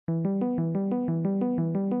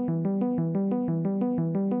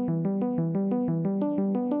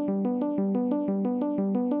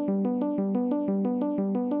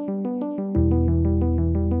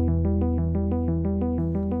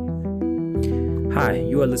Hi,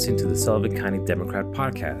 you are listening to the Sullivan County Democrat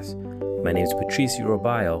Podcast. My name is Patricio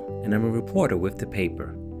Robayo, and I'm a reporter with the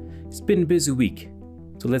paper. It's been a busy week,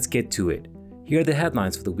 so let's get to it. Here are the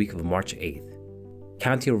headlines for the week of March 8th.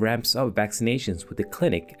 County ramps up vaccinations with a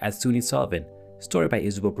clinic at SUNY Sullivan, story by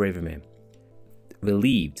Isabel Braverman.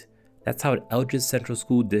 Relieved. That's how Eldridge Central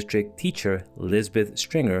School District teacher Elizabeth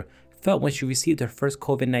Stringer felt when she received her first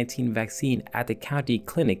COVID-19 vaccine at the county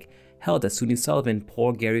clinic held at SUNY Sullivan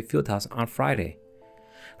Paul Gary Fieldhouse on Friday.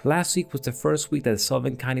 Last week was the first week that the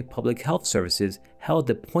Sullivan County Public Health Services held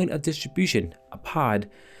the Point of Distribution, a POD,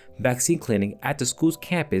 vaccine clinic at the school's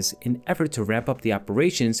campus in an effort to ramp up the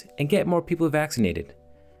operations and get more people vaccinated.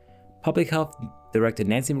 Public Health Director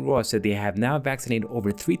Nancy McGraw said they have now vaccinated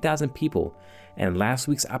over 3,000 people, and last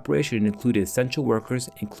week's operation included essential workers,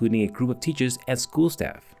 including a group of teachers and school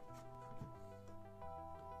staff.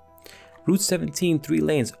 Route 17 3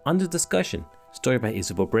 lanes under discussion, story by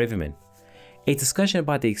Isabel Braverman. A discussion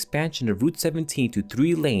about the expansion of Route 17 to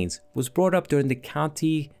 3 lanes was brought up during the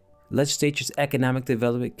county legislature's Economic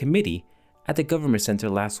Development Committee at the Government Center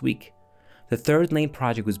last week. The third lane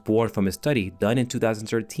project was born from a study done in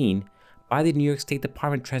 2013 by the New York State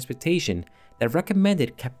Department of Transportation that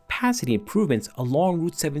recommended capacity improvements along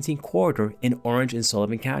Route 17 corridor in Orange and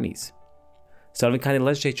Sullivan counties. Sullivan County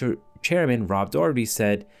Legislature Chairman Rob Doherty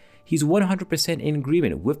said he's 100% in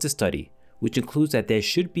agreement with the study, which includes that there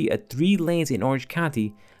should be 3 lanes in Orange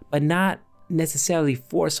County, but not necessarily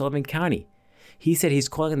for Sullivan County. He said he's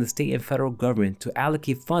calling on the state and federal government to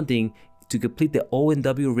allocate funding to complete the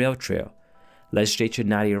O&W Rail Trail. Legislator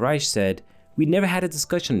Nadia Reich said, "We never had a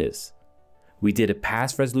discussion on this. We did a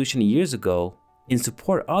past resolution years ago in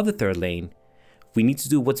support of the third lane. We need to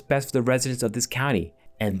do what's best for the residents of this county,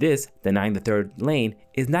 and this, denying the third lane,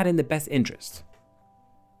 is not in the best interest."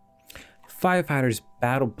 Firefighters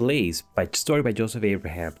battle blaze, story by Joseph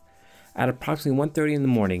Abraham. At approximately 1:30 in the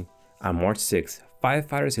morning on March 6th,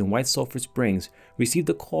 firefighters in White Sulphur Springs received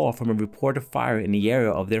a call from a reported fire in the area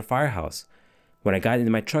of their firehouse. "When I got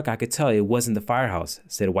into my truck, I could tell it wasn't the firehouse,"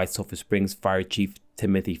 said White Sulphur Springs Fire Chief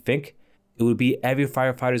Timothy Fink. "It would be every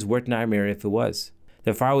firefighter's worst nightmare if it was."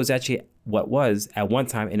 The fire was actually what was, at one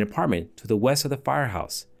time, an apartment to the west of the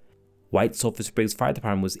firehouse. White Sulphur Springs Fire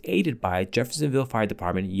Department was aided by Jeffersonville Fire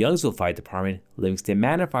Department, Youngsville Fire Department, Livingston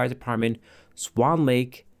Manor Fire Department, Swan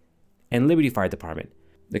Lake, and Liberty Fire Department.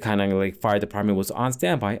 The Conneaut Lake Fire Department was on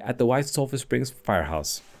standby at the White Sulphur Springs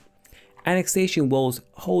Firehouse. Annexation woes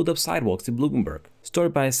hold up sidewalks in Bloomingburg, story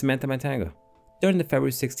by Samantha Mantanga. During the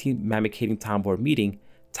February 16th Mamakating Town Board meeting,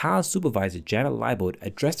 Town Supervisor Janet Leibold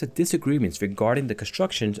addressed the disagreements regarding the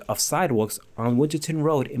construction of sidewalks on Winterton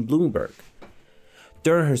Road in Bloomingburg.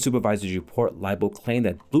 During her supervisor's report, Leibold claimed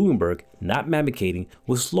that Bloomingburg, not Mamakating,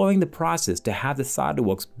 was slowing the process to have the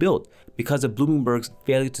sidewalks built because of Bloomingburg's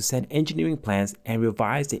failure to send engineering plans and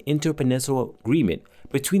revise the interpeninsula agreement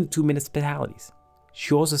between the two municipalities.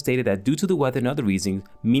 She also stated that due to the weather and other reasons,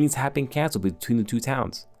 meetings have been canceled between the two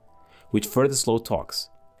towns, which further slowed talks.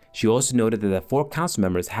 She also noted that the 4 council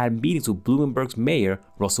members had meetings with Bloomingburg's mayor,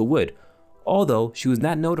 Russell Wood, although she was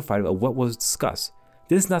not notified of what was discussed.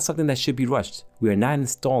 "This is not something that should be rushed. We are not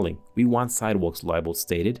installing. We want sidewalks," Leibold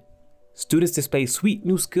stated. Students display sweet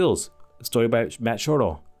new skills, a story by Matt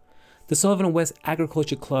Shortall. The Sullivan West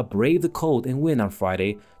Agriculture Club braved the cold and wind on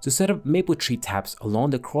Friday to set up maple tree taps along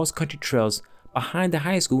the cross-country trails behind the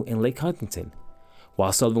high school in Lake Huntington.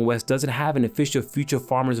 While Sullivan West doesn't have an official Future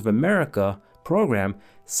Farmers of America program,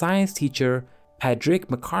 science teacher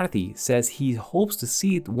Patrick McCarthy says he hopes to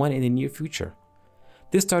see one in the near future.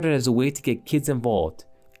 This started as a way to get kids involved,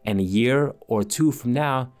 and a year or 2 from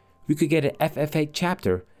now, we could get an FFA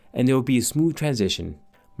chapter and there will be a smooth transition.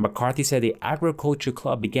 McCarthy said the Agriculture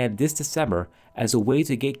Club began this December as a way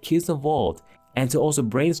to get kids involved and to also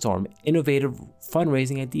brainstorm innovative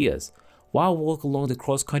fundraising ideas while walking along the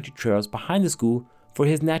cross-country trails behind the school for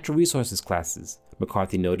his natural resources classes,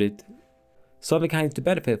 McCarthy noted. Sullivan County to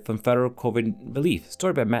benefit from federal COVID relief,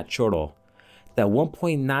 story by Matt Shortall. That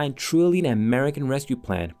 $1.9 trillion American Rescue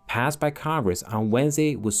Plan passed by Congress on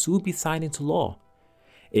Wednesday will soon be signed into law.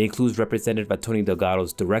 It includes Representative Tony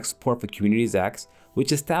Delgado's Direct Support for Communities Act,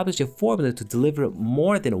 which established a formula to deliver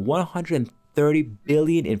more than $130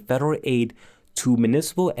 billion in federal aid to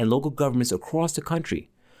municipal and local governments across the country.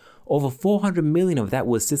 Over $400 million of that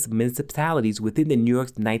will assist municipalities within the New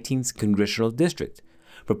York's 19th congressional district.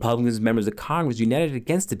 Republicans members of Congress united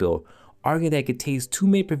against the bill, arguing that it contains too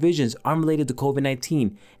many provisions unrelated to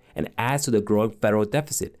COVID-19 and adds to the growing federal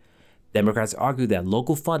deficit. Democrats argue that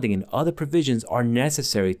local funding and other provisions are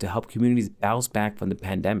necessary to help communities bounce back from the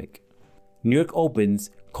pandemic. New York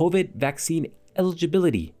opens COVID vaccine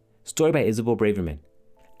eligibility, story by Isabel Braverman.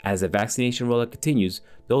 As the vaccination rollout continues,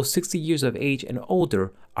 those 60 years of age and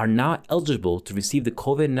older are now eligible to receive the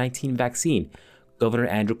COVID-19 vaccine, Governor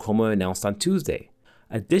Andrew Cuomo announced on Tuesday.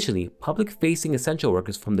 Additionally, public-facing essential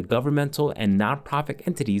workers from the governmental and nonprofit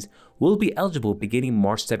entities will be eligible beginning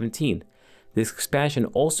March 17th. This expansion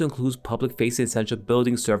also includes public-facing essential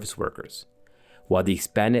building service workers. While the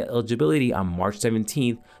expanded eligibility on March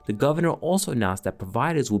 17th, the governor also announced that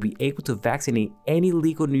providers will be able to vaccinate any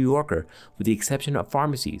legal New Yorker with the exception of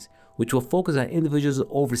pharmacies, which will focus on individuals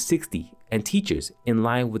over 60 and teachers in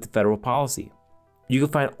line with the federal policy. You can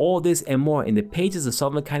find all this and more in the pages of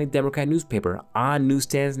Sullivan County Democrat newspaper on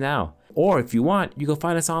newsstands now. Or if you want, you can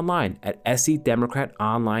find us online at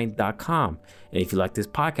scdemocratonline.com. And if you like this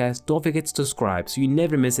podcast, don't forget to subscribe so you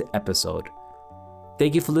never miss an episode.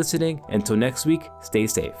 Thank you for listening. Until next week, stay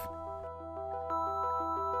safe.